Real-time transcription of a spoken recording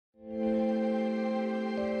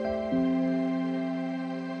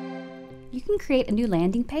You can create a new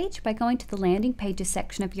landing page by going to the landing pages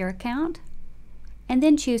section of your account and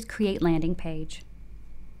then choose Create Landing Page.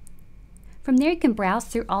 From there, you can browse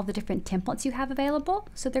through all the different templates you have available.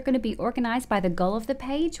 So they're going to be organized by the goal of the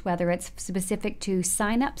page, whether it's specific to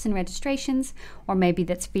signups and registrations, or maybe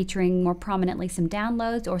that's featuring more prominently some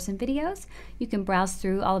downloads or some videos. You can browse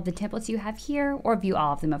through all of the templates you have here, or view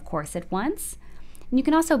all of them, of course, at once. And you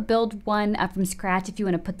can also build one from scratch if you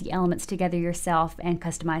want to put the elements together yourself and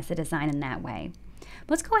customize the design in that way.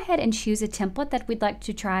 Let's go ahead and choose a template that we'd like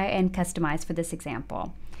to try and customize for this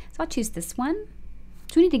example. So I'll choose this one.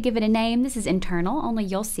 So we need to give it a name. This is internal, only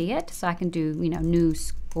you'll see it. So I can do, new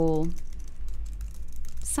school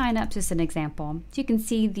signups as an example. So you can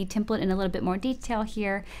see the template in a little bit more detail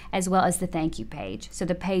here, as well as the thank you page. So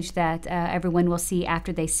the page that everyone will see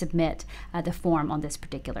after they submit the form on this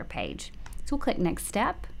particular page. So we'll click Next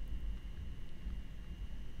Step.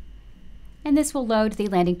 And this will load the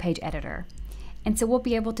landing page editor. And so we'll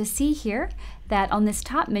be able to see here that on this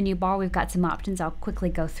top menu bar, we've got some options I'll quickly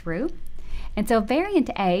go through. And so variant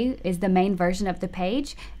A is the main version of the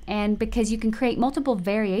page, and because you can create multiple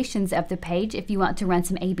variations of the page if you want to run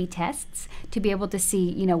some A/B tests to be able to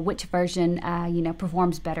see, which version,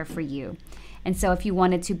 performs better for you. And so if you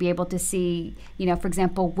wanted to be able to see, for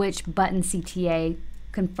example, which button CTA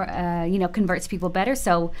converts people better.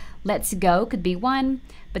 So let's go could be one,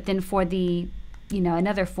 but then for the,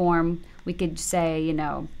 another form, we could say,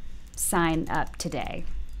 sign up today.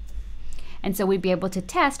 And so we'd be able to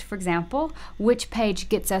test, for example, which page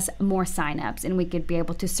gets us more signups, and we could be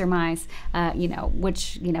able to surmise,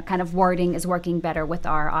 which kind of wording is working better with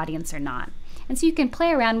our audience or not. And so you can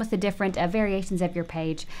play around with the different variations of your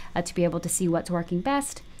page to be able to see what's working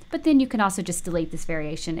best. But then you can also just delete this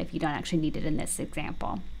variation if you don't actually need it in this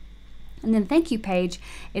example. And then thank you page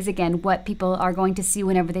is, again, what people are going to see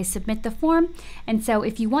whenever they submit the form. And so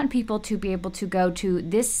if you want people to be able to go to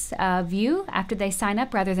this view after they sign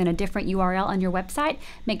up rather than a different URL on your website,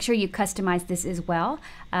 make sure you customize this as well,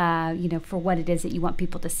 for what it is that you want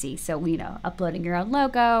people to see. So, uploading your own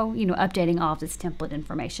logo, updating all of this template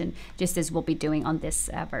information, just as we'll be doing on this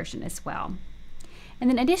version as well. And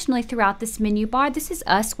then additionally, throughout this menu bar, this is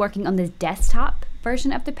us working on the desktop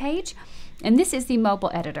version of the page. And this is the mobile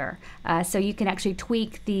editor. So you can actually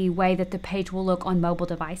tweak the way that the page will look on mobile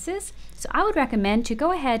devices. So I would recommend to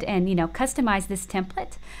go ahead and customize this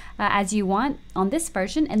template as you want on this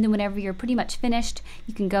version. And then whenever you're pretty much finished,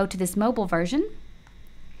 you can go to this mobile version.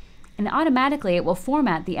 And automatically it will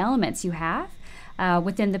format the elements you have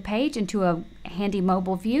within the page into a handy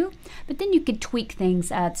mobile view, but then you could tweak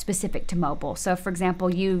things specific to mobile. So for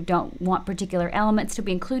example, you don't want particular elements to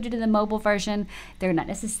be included in the mobile version. They're not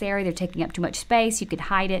necessary, they're taking up too much space. You could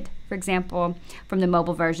hide it, for example, from the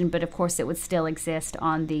mobile version, but of course it would still exist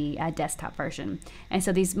on the desktop version. And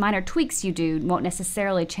so these minor tweaks you do won't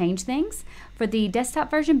necessarily change things for the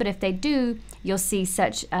desktop version, but if they do, you'll see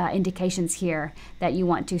such indications here that you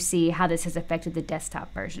want to see how this has affected the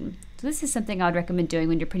desktop version. So this is something I would recommend doing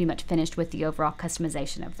when you're pretty much finished with the overall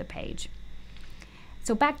customization of the page.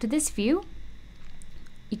 So back to this view,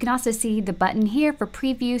 you can also see the button here for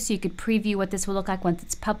preview, so you could preview what this will look like once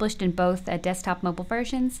it's published in both desktop mobile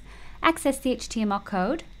versions. Access the HTML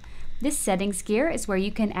code. This settings gear is where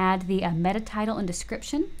you can add the meta title and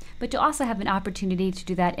description, but you'll also have an opportunity to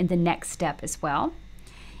do that in the next step as well.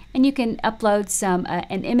 And you can upload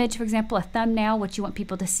an image, for example, a thumbnail, which you want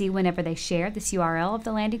people to see whenever they share this URL of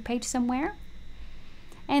the landing page somewhere.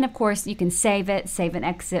 And of course, you can save it, save and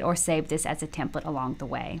exit, or save this as a template along the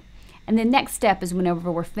way. And the next step is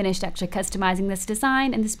whenever we're finished actually customizing this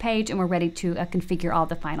design and this page, and we're ready to configure all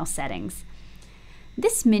the final settings.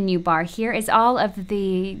 This menu bar here is all of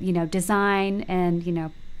the design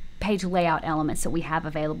and page layout elements that we have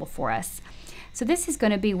available for us. So this is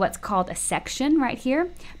going to be what's called a section right here,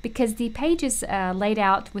 because the page is laid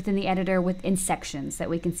out within the editor within sections that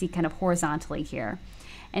we can see kind of horizontally here.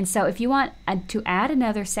 And so if you want to add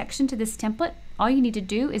another section to this template, all you need to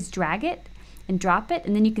do is drag it and drop it,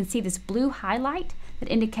 and then you can see this blue highlight that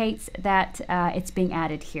indicates that it's being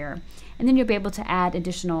added here. And then you'll be able to add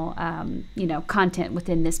additional content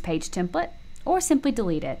within this page template, or simply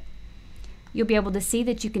delete it. You'll be able to see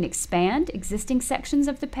that you can expand existing sections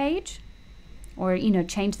of the page, or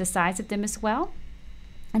change the size of them as well.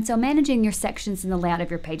 And so managing your sections and the layout of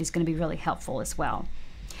your page is going to be really helpful as well.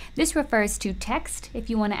 This refers to text. If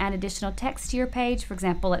you want to add additional text to your page, for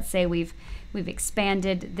example, let's say we've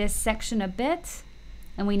expanded this section a bit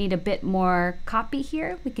and we need a bit more copy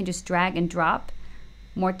here, we can just drag and drop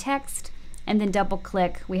more text and then double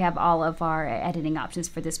click. We have all of our editing options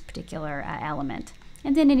for this particular element.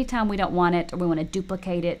 And then anytime we don't want it or we want to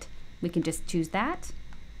duplicate it, we can just choose that.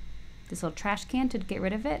 this little trash can to get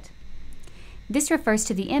rid of it. This refers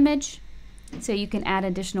to the image, so you can add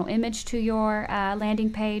additional image to your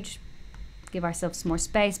landing page. Give ourselves more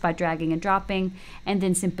space by dragging and dropping, and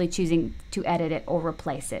then simply choosing to edit it or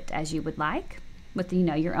replace it as you would like with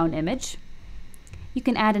your own image. You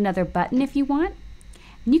can add another button if you want.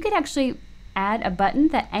 And you could actually add a button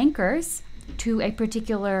that anchors to a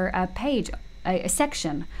particular page, a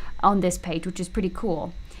section on this page, which is pretty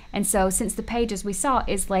cool. And so since the page, as we saw,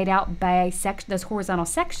 is laid out by those horizontal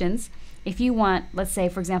sections, if you want, let's say,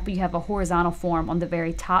 for example, you have a horizontal form on the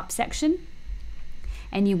very top section,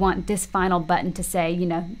 and you want this final button to say,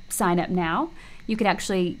 sign up now, you could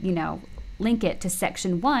actually, link it to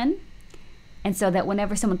section 1. And so that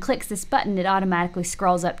whenever someone clicks this button, it automatically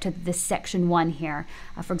scrolls up to this section 1 here,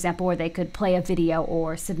 for example, where they could play a video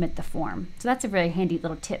or submit the form. So that's a very handy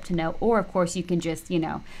little tip to know. Or of course you can just,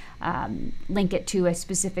 link it to a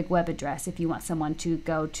specific web address if you want someone to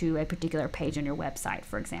go to a particular page on your website,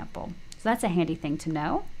 for example. So that's a handy thing to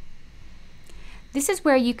know. This is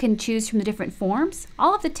where you can choose from the different forms.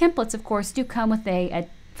 All of the templates, of course, do come with a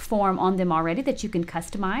form on them already that you can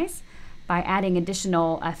customize by adding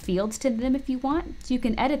additional fields to them if you want. So you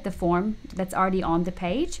can edit the form that's already on the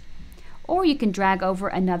page, or you can drag over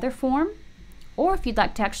another form, or if you'd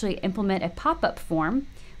like to actually implement a pop-up form,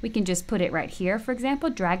 we can just put it right here, for example,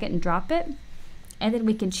 drag it and drop it, and then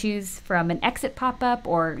we can choose from an exit pop-up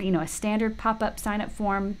or a standard pop-up sign-up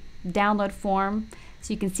form, download form,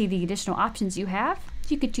 so you can see the additional options you have.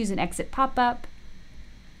 So you could choose an exit pop-up.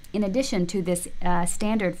 In addition to this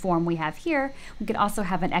standard form we have here, we could also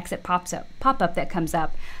have an exit pop-up that comes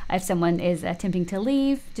up if someone is attempting to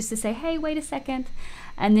leave, just to say, hey, wait a second.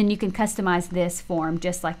 And then you can customize this form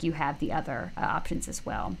just like you have the other options as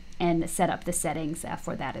well, and set up the settings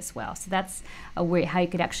for that as well. So that's how you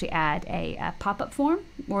could actually add a pop-up form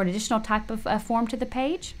or an additional type of form to the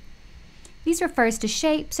page. These refers to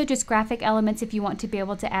shapes, so just graphic elements if you want to be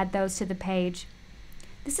able to add those to the page.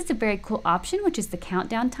 This is a very cool option, which is the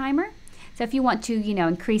countdown timer. So if you want to,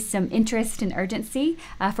 increase some interest and urgency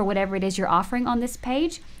for whatever it is you're offering on this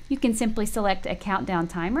page, you can simply select a countdown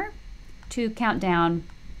timer to count down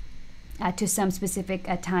to some specific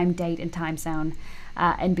time, date, and time zone,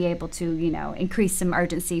 and be able to, increase some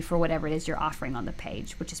urgency for whatever it is you're offering on the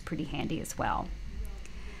page, which is pretty handy as well.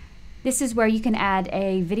 This is where you can add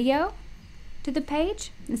a video to the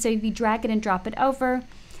page. And so if you drag it and drop it over,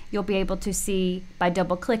 you'll be able to see by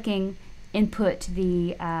double clicking, input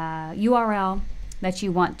the URL that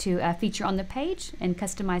you want to feature on the page and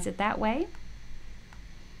customize it that way.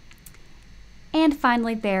 And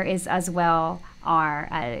finally, there is as well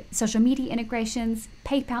our social media integrations,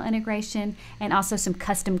 PayPal integration, and also some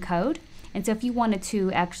custom code. And so if you wanted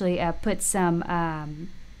to actually put some,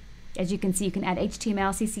 as you can see, you can add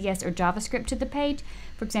HTML, CSS, or JavaScript to the page.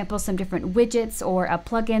 For example, some different widgets or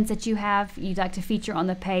plugins that you have you'd like to feature on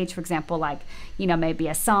the page. For example, like, maybe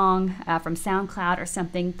a song from SoundCloud or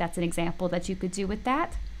something. That's an example that you could do with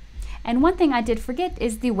that. And one thing I did forget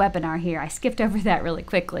is the webinar here. I skipped over that really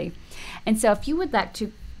quickly. And so if you would like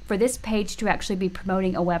to, for this page to actually be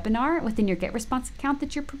promoting a webinar within your GetResponse account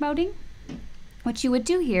that you're promoting, what you would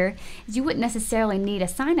do here is you wouldn't necessarily need a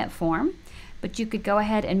sign-up form, but you could go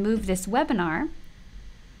ahead and move this webinar,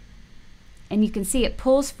 and you can see it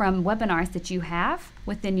pulls from webinars that you have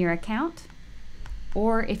within your account.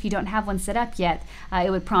 Or if you don't have one set up yet,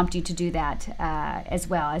 it would prompt you to do that as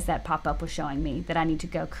well, as that pop-up was showing me that I need to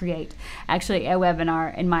go create actually a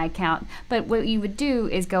webinar in my account. But what you would do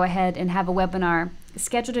is go ahead and have a webinar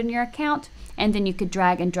scheduled in your account, and then you could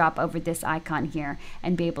drag and drop over this icon here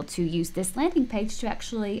and be able to use this landing page to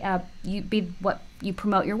actually be what you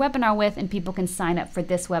promote your webinar with, and people can sign up for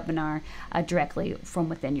this webinar directly from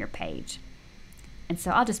within your page. And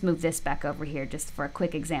so I'll just move this back over here just for a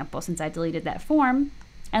quick example since I deleted that form.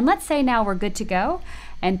 And let's say now we're good to go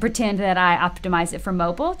and pretend that I optimize it for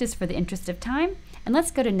mobile just for the interest of time. And let's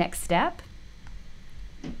go to next step.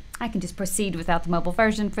 I can just proceed without the mobile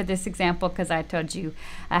version for this example because I told you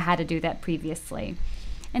how to do that previously.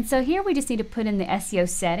 And so here we just need to put in the SEO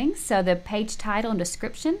settings. So the page title and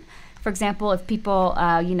description. For example, if people,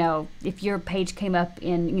 if your page came up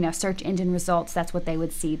in, search engine results, that's what they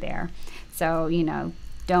would see there. So,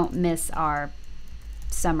 don't miss our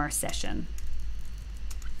summer session.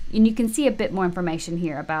 And you can see a bit more information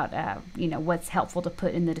here about, what's helpful to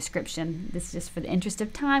put in the description. This is just for the interest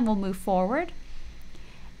of time. We'll move forward.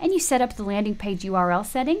 And you set up the landing page URL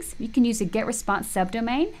settings. You can use a GetResponse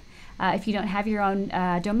subdomain if you don't have your own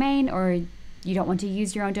domain, or you don't want to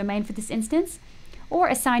use your own domain for this instance, or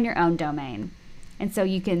assign your own domain. And so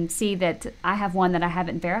you can see that I have one that I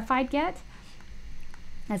haven't verified yet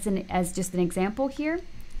as just an example here.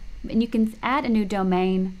 And you can add a new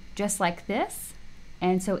domain just like this.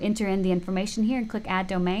 And so enter in the information here and click Add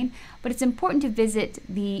Domain. But it's important to visit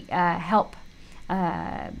the help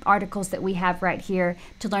articles that we have right here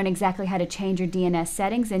to learn exactly how to change your DNS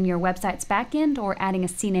settings in your website's backend, or adding a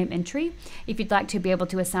CNAME entry if you'd like to be able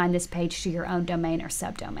to assign this page to your own domain or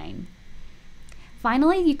subdomain.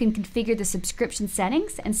 Finally, you can configure the subscription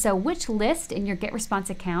settings, and so which list in your GetResponse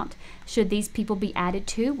account should these people be added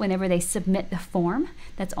to whenever they submit the form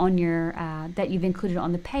that's on your that you've included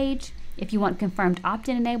on the page, if you want confirmed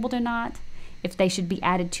opt-in enabled or not, if they should be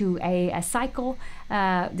added to a cycle,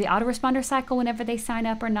 the autoresponder cycle whenever they sign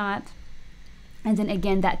up or not, and then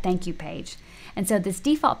again that thank you page. And so this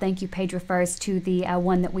default thank you page refers to the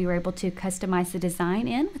one that we were able to customize the design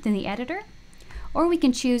in within the editor. Or we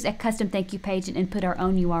can choose a custom thank you page and input our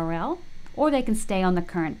own URL, or they can stay on the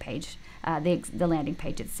current page, the landing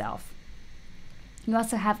page itself. You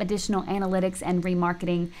also have additional analytics and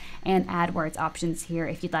remarketing and AdWords options here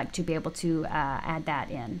if you'd like to be able to add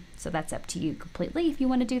that in. So that's up to you completely if you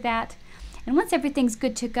want to do that. And once everything's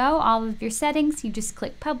good to go, all of your settings, you just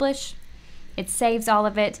click Publish. It saves all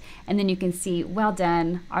of it, and then you can see, well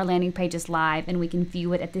done, our landing page is live, and we can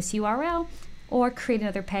view it at this URL, or create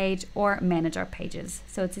another page, or manage our pages.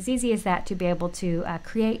 So it's as easy as that to be able to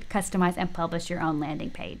create, customize, and publish your own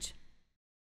landing page.